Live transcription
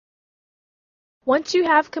Once you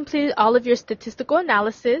have completed all of your statistical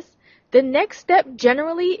analysis, the next step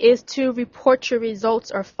generally is to report your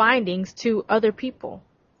results or findings to other people.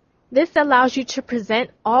 This allows you to present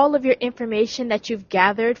all of your information that you've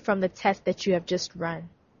gathered from the test that you have just run.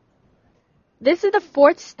 This is the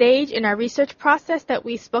fourth stage in our research process that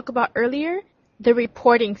we spoke about earlier, the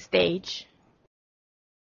reporting stage.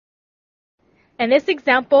 In this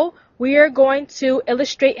example, we are going to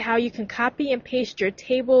illustrate how you can copy and paste your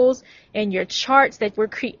tables and your charts that were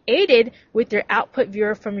created with your output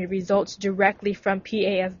viewer from your results directly from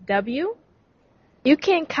PASW. You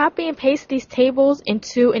can copy and paste these tables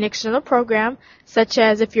into an external program, such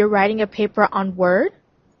as if you're writing a paper on Word.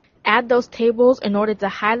 Add those tables in order to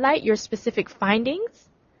highlight your specific findings,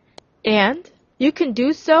 and you can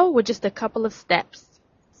do so with just a couple of steps.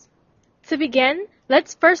 To begin,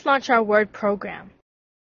 let's first launch our Word program.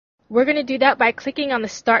 We're going to do that by clicking on the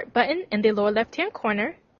Start button in the lower left-hand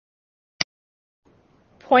corner.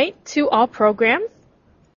 Point to All Programs.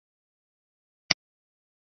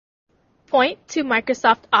 Point to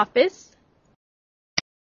Microsoft Office.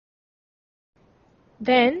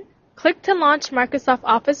 Then, click to launch Microsoft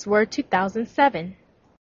Office Word 2007.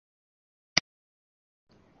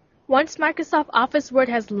 Once Microsoft Office Word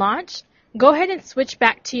has launched, go ahead and switch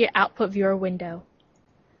back to your Output Viewer window.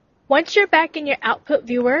 Once you're back in your Output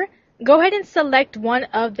Viewer, go ahead and select one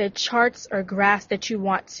of the charts or graphs that you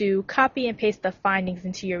want to copy and paste the findings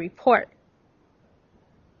into your report.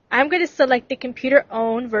 I'm going to select the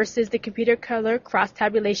computer-owned versus the computer color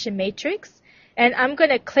cross-tabulation matrix, and I'm going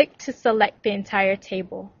to click to select the entire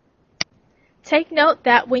table. Take note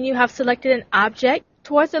that when you have selected an object,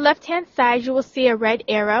 towards the left-hand side you will see a red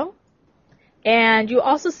arrow, and you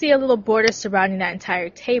also see a little border surrounding that entire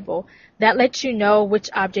table that lets you know which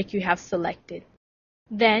object you have selected.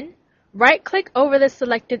 Then, right-click over the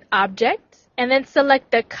selected object, and then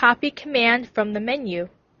select the Copy command from the menu.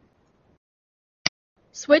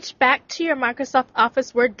 Switch back to your Microsoft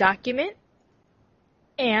Office Word document,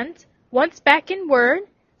 and once back in Word,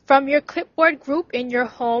 from your clipboard group in your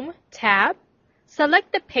Home tab,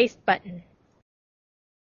 select the Paste button.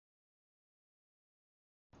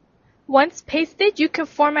 Once pasted, you can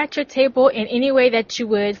format your table in any way that you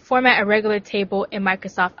would format a regular table in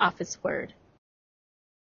Microsoft Office Word.